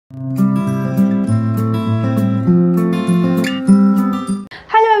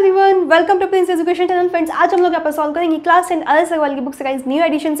Welcome to Prince education channel. Friends, आज हम लोग यहाँ पर सॉल्व करेंगे क्लास 10 अग्रवाल की बुक से गाइस न्यू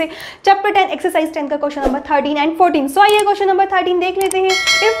एडिशन से चैप्टर 10 एक्सरसाइज 10 का क्वेश्चन नंबर 13 एंड 14। सो आइए क्वेश्चन नंबर 13 देख लेते हैं।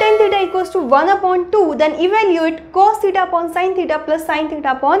 If tan theta equals to 1/2 then evaluate cos theta upon sin theta plus sin theta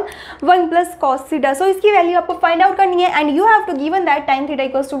upon 1 plus cos theta. सो इसकी value आपको find out करनी है and you have to given that tan theta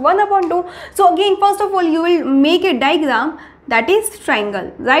equals to 1/2। So again first of all you will make a diagram that is triangle,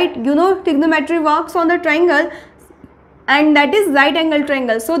 right? You know trigonometry works on the triangle and that is right angle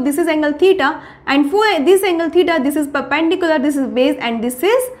triangle. So this is angle theta and for this angle theta this is perpendicular, this is base and this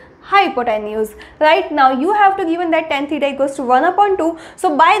is hypotenuse. Right now you have to given that tan theta equals to 1/2.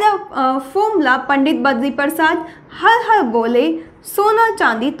 So by the formula Pandit Badri Prasad हर हर बोले सोना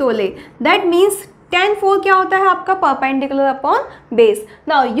चांदी तोले, that means tan 4 क्या होता है आपका perpendicular upon base.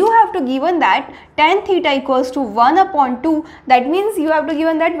 Now you have to given that tan theta equals to 1/2. That means you have to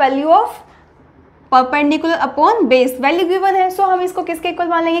given that value of perpendicular upon base. Value given है, सो हम इसको किसके इक्वल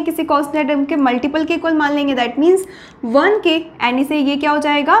मान लेंगे, किसी कांस्टेंट टर्म के मल्टीपल के equal मान लेंगे. दैट मीन्स 1 के एंड इसे ये क्या हो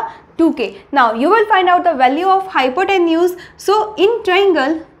जाएगा 2 के. Now you will find out the value of hypotenuse. So in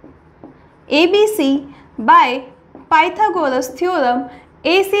triangle ABC by Pythagoras theorem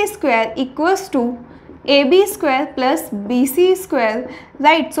AC square equals to AB square plus BC square.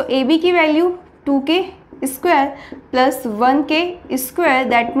 Right, so AB की value 2k square plus 1k square,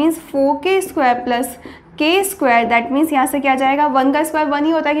 that means 4k square plus k square. That means यहाँ से क्या जाएगा, 1 का square 1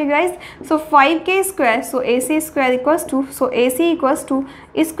 ही होता है कि guys. So 5k square, so AC square equals to, so AC equals to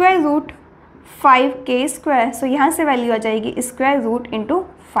square root 5k square. सो यहाँ से वैल्यू आ जाएगी square root into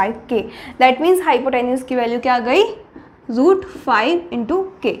 5k. That means hypotenuse की वैल्यू क्या आ गई, √5 इंटू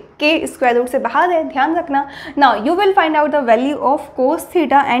के स्क्वायर रूट से बाहर है, ध्यान रखना. Now you will find out the value of cos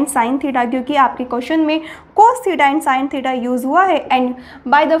theta and sine theta, क्योंकि आपके क्वेश्चन में cos theta and sine theta use हुआ है. And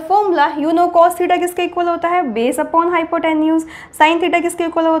by the formula you know cos theta किसके इक्वल होता है, base upon hypotenuse. Sine theta किसके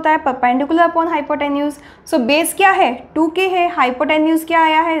equal होता है, perpendicular upon hypotenuse. So base क्या है 2k है, हाइपोटेन्यूज क्या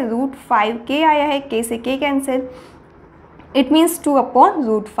आया है √5k आया है, k से k cancel, it means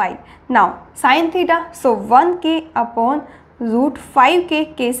 2/√5. Now sin theta, so 1k upon √5k,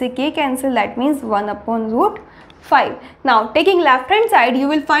 k से k cancel, that means 1/√5. Now taking left hand side you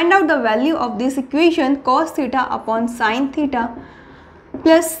will find out the value of this equation cos theta upon sin theta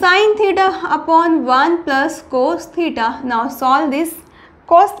plus sin theta upon 1 plus cos theta. Now solve this.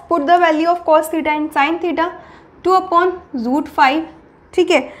 Cos, put the value of cos theta and sin theta 2/√5,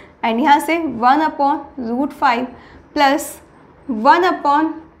 ठीक है, and यहाँ से 1/√5 plus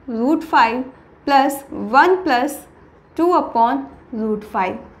 1/√5 plus 1 plus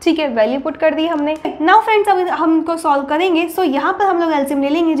 2/√5. ठीक है, value put कर दी हमने. Now friends अब हम इनको सॉल्व करेंगे. सो यहाँ पर हम लोग एलसीएम ले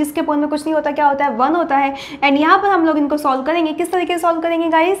लेंगे, जिसके अपॉन में कुछ नहीं होता, क्या होता है 1 होता है. एंड यहाँ पर हम लोग इनको सॉल्व करेंगे. किस तरीके से सॉल्व करेंगे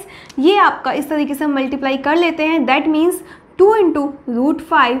गाइस, ये आपका इस तरीके से मल्टीप्लाई कर लेते हैं. That means 2 into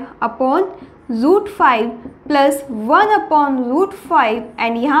 √5 upon √5 plus 1/√5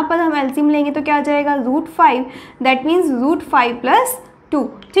 and यहाँ पर हम एलसीएम लेंगे तो क्या आ जाएगा √5. That means √5 plus 2.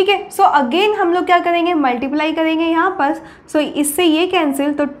 ठीक है, सो अगेन हम लोग क्या करेंगे, मल्टीप्लाई करेंगे यहाँ पर. सो इससे ये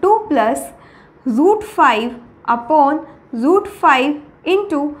कैंसिल, तो 2 plus √5 upon √5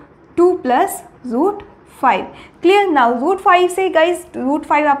 into 2 plus √5. Clear. Now √5 से गाइज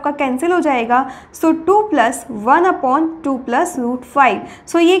 √5 आपका कैंसिल हो जाएगा. सो 2 प्लस 1/2 प्लस √5.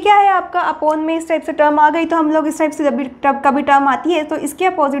 सो ये क्या है आपका अपॉन में इस टाइप से टर्म आ गई, तो हम लोग इस टाइप से जब भी कभी टर्म आती है तो इसके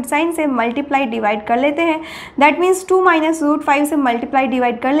अपोजिट साइन से मल्टीप्लाई डिवाइड कर लेते हैं. दैट मीन्स 2 माइनस √5 से मल्टीप्लाई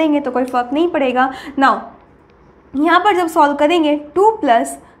डिवाइड कर लेंगे तो कोई फर्क नहीं पड़ेगा. नाउ यहाँ पर जब सॉल्व करेंगे 2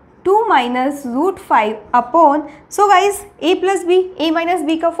 plus 2 minus √5 upon, so guys a plus B, a minus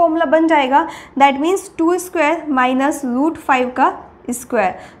B का फॉर्मूला बन जाएगा. दैट मीन्स 2 स्क्वायर माइनस √5 का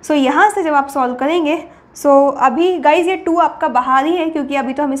स्क्वायर. सो यहाँ से जब आप सॉल्व करेंगे, सो अभी गाइज ये 2 आपका बाहर ही है क्योंकि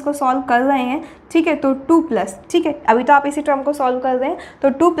अभी तो हम इसको सॉल्व कर रहे हैं. ठीक है, तो 2 प्लस, ठीक है, अभी तो आप इसी टर्म को सॉल्व कर रहे हैं, तो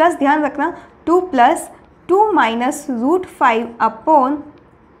 2 प्लस, ध्यान रखना, 2 प्लस 2 माइनस √5 अपॉन,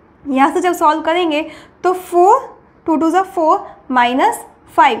 यहाँ से जब सॉल्व करेंगे तो 4, 2 2 ज़ा 4 माइनस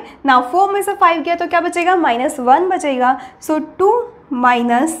 5. नाउ 4 में से 5 गया तो क्या बचेगा, -1 बचेगा. सो 2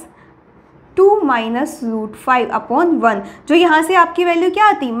 माइनस √5 अपॉन 1. जो यहाँ से आपकी वैल्यू क्या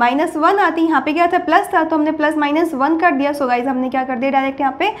आती, -1 आती. यहाँ पे क्या था, प्लस था, तो हमने प्लस -1 कर दिया. सो गाइज हमने क्या कर दिया, डायरेक्ट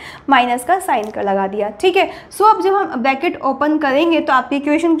यहाँ पे माइनस का साइन कर लगा दिया. ठीक है, सो अब जब हम ब्रैकेट ओपन करेंगे तो आपकी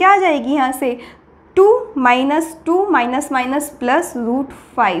इक्वेशन क्या आ जाएगी, यहाँ से 2 माइनस 2 माइनस माइनस प्लस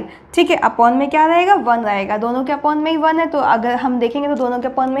 √5. ठीक है, अपॉन में क्या रहेगा, 1 रहेगा. दोनों के अपॉन में ही 1 है, तो अगर हम देखेंगे तो दोनों के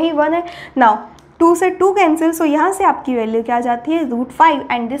अपॉन में ही 1 है. नाउ 2 से 2 कैंसिल, सो यहाँ से आपकी वैल्यू क्या आ जाती है √5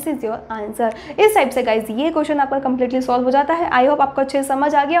 and this is your answer. इस टाइप से गाइज ये क्वेश्चन आपका कंप्लीटली सॉल्व हो जाता है। आई होप आपको अच्छे से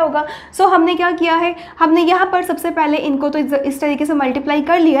समझ आ गया होगा। सो हमने क्या किया है, हमने यहाँ पर सबसे पहले इनको तो इस तरीके से मल्टीप्लाई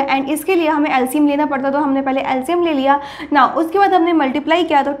कर लिया एंड इसके लिए हमें एलसीएम लेना पड़ता, तो हमने पहले एलसीएम ले लिया ना, उसके बाद हमने मल्टीप्लाई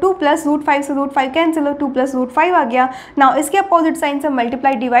किया तो 2 + √5 से √5 कैंसिल और 2 + √5 आ गया ना, इसके अपोजिट साइन से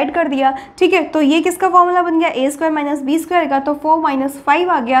मल्टीप्लाई डिवाइड कर दिया, ठीक है। तो ये किसका फॉर्मूला बन गया a² - b² का, तो 4 - 5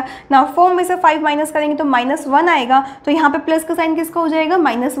 आ गया ना, 4 में से 5 माइनस करेंगे तो -1 आएगा, तो यहाँ पे प्लस का साइन किसका हो जाएगा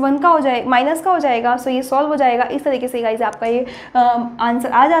 -1 का हो जाएगा, माइनस का हो जाएगा। सो ये सॉल्व हो जाएगा। इस तरीके से गाइज आपका ये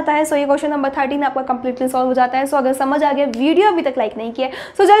आंसर आ जाता है। सो ये क्वेश्चन नंबर 13 आपका कंप्लीटली सॉल्व हो जाता है। सो अगर समझ आ गया, वीडियो अभी तक लाइक नहीं किया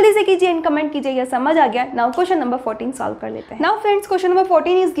सो जल्दी से कीजिए एंड कमेंट कीजिए या समझ आ गया। नाउ क्वेश्चन नंबर 14 सॉल्व कर लेते हैं। Now friends question number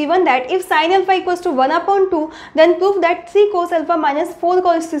 14 is given that if sin α = 1/2 then prove that 3 cos α - 4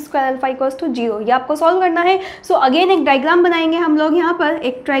 cos square α = 0। ये आपको सॉल्व करना है। सो अगेन एक डायग्राम बनाएंगे हम लोग। यहाँ पर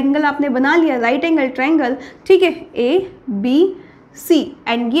एक ट्राइंगल आपने बना लिया, राइट एंगल ट्राइंगल, ठीक है, ABC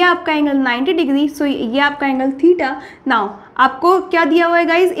एंड ये आपका एंगल 90 डिग्री, सो ये आपका एंगल थीटा। नाउ आपको क्या दिया हुआ है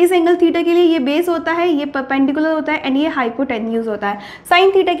गाइज, इस एंगल थीटा के लिए ये बेस होता है, ये परपेंडिकुलर होता है एंड ये हाइपोटेन्यूज होता है।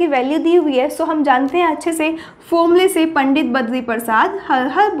 साइन थीटा की वैल्यू दी हुई है। सो हम जानते हैं अच्छे से फॉर्मूले से, पंडित बद्री प्रसाद हर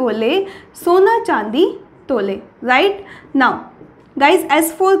हर बोले सोना चांदी तोले, राइट। नाउ गाइज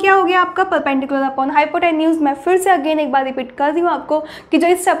S4 क्या हो गया आपका परपेंडिकुलर अपॉन हाइपोटेन्यूज। मैं फिर से अगेन एक बार रिपीट कर रही हूँ आपको कि जो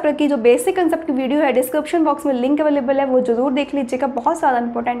इस चैप्टर की जो बेसिक कंसेप्ट की वीडियो है डिस्क्रिप्शन बॉक्स में लिंक अवेलेबल है, वो जरूर देख लीजिएगा, बहुत ज़्यादा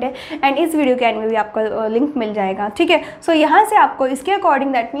इंपॉर्टेंट है एंड इस वीडियो के एंड में भी आपका लिंक मिल जाएगा, ठीक है। सो यहाँ से आपको इसके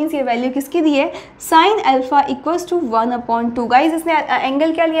अकॉर्डिंग दैट मीन्स ये वैल्यू किसकी दी है, sin α = 1/2। गाइज इसने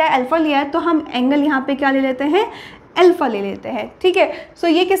एंगल क्या लिया है, अल्फा लिया है, तो हम एंगल यहाँ पे क्या ले लेते हैं, अल्फा ले लेते हैं, ठीक है। सो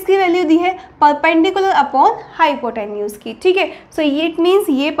ये किसकी वैल्यू दी है, परपेंडिकुलर अपॉन हाइपोटेन्यूज की, ठीक है। सो ये इट मीन्स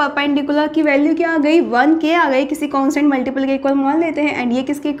ये परपेंडिकुलर की वैल्यू क्या आ गई, 1k आ गई, किसी कांस्टेंट मल्टीपल के इक्वल मान लेते हैं एंड ये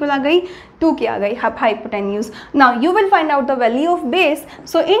किसके इक्वल आ गई, 2k आ गई hypotenuse. Now you will find out the value of base.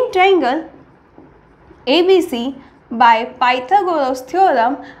 So in triangle ABC by Pythagoras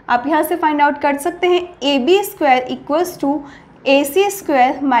theorem आप यहाँ से फाइंड आउट कर सकते हैं AB² =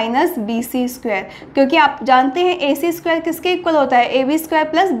 AC² - BC², क्योंकि आप जानते हैं AC² किसके इक्वल होता है, AB² +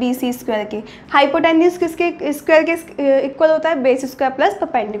 BC² के। हाइपोटेन्यूज किसके स्क्वायर के इक्वल होता है, base square plus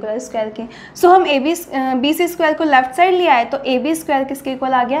perpendicular square के। सो हम BC² को लेफ्ट साइड लिया है तो AB² किसके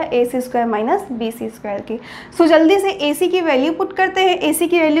इक्वल आ गया, AC² - BC² के। सो जल्दी से AC की वैल्यू पुट करते हैं। AC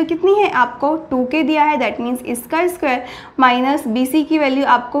की वैल्यू कितनी है, आपको 2k दिया है, दैट मीन्स इसका स्क्वायर, माइनस BC की वैल्यू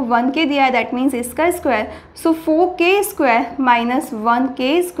आपको 1k दिया है, दैट मीन्स इसका square. So 4k² -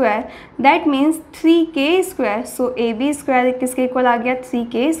 1k² that means 3k²। So AB² किसके इक्वल आ गया,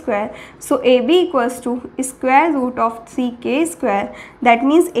 3k²। So AB = √3k² that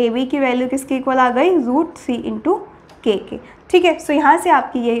means AB की वैल्यू किसके इक्वल आ गई, √3 × k के, ठीक है। सो यहाँ से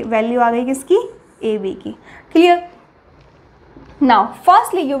आपकी ये वैल्यू आ गई किसकी, AB की, clear. Now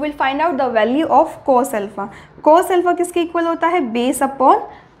firstly you will find out the value of cos α। cos α किसके इक्वल होता है, बेस अपॉन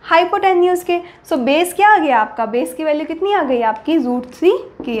हाइपोटेन्यूज के। सो बेस क्या आ गया आपका, बेस की वैल्यू कितनी आ गई आपकी,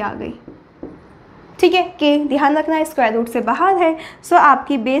 √3k आ गई, ठीक है। k ध्यान रखना स्क्वायर रूट से बाहर है। सो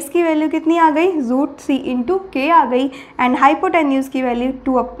आपकी बेस की वैल्यू कितनी आ गई, √3 × k आ गई एंड हाइपोटेन्यूज की वैल्यू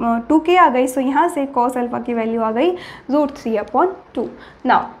 2k आ गई। सो यहाँ से cos α की वैल्यू आ गई √3/2।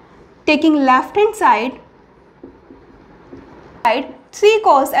 Now taking left hand side 3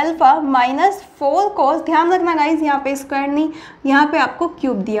 cos α - 4 cos, ध्यान रखना गाइज यहाँ पे स्क्वायर नहीं, यहाँ पे आपको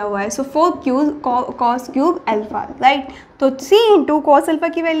क्यूब दिया हुआ है। सो 4 cos क्यूब α, राइट। तो 3 × cos α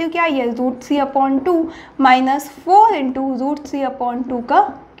की वैल्यू क्या है, √3/2 माइनस 4 × √3/2 का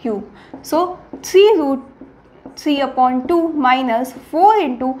क्यूब। सो 3√3/2 माइनस 4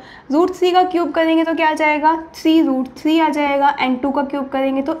 × √3 का क्यूब करेंगे तो क्या आ जाएगा, 3√3 आ जाएगा एंड 2 का क्यूब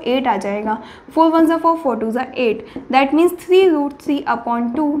करेंगे तो 8 आ जाएगा। 4 × 1 = 4, 4 × 2 = 8 दैट मीन्स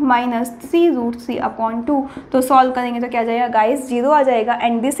 3√3/2 माइनस 3√3/2। तो सॉल्व करेंगे तो क्या आ जाएगा गाइस, 0 आ जाएगा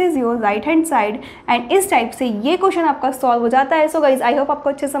and this is your right hand side and इस टाइप से ये क्वेश्चन आपका सॉल्व हो जाता है। सो गाइस आई होप आपको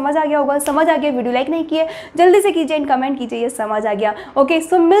अच्छे समझ आ गया होगा। समझ आ गया, वीडियो लाइक नहीं किए जल्दी से कीजिए एंड कमेंट कीजिए ये समझ आ गया। ओके,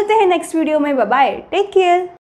 सो मिलते हैं नेक्स्ट वीडियो में, बाय बाय, टेक केयर।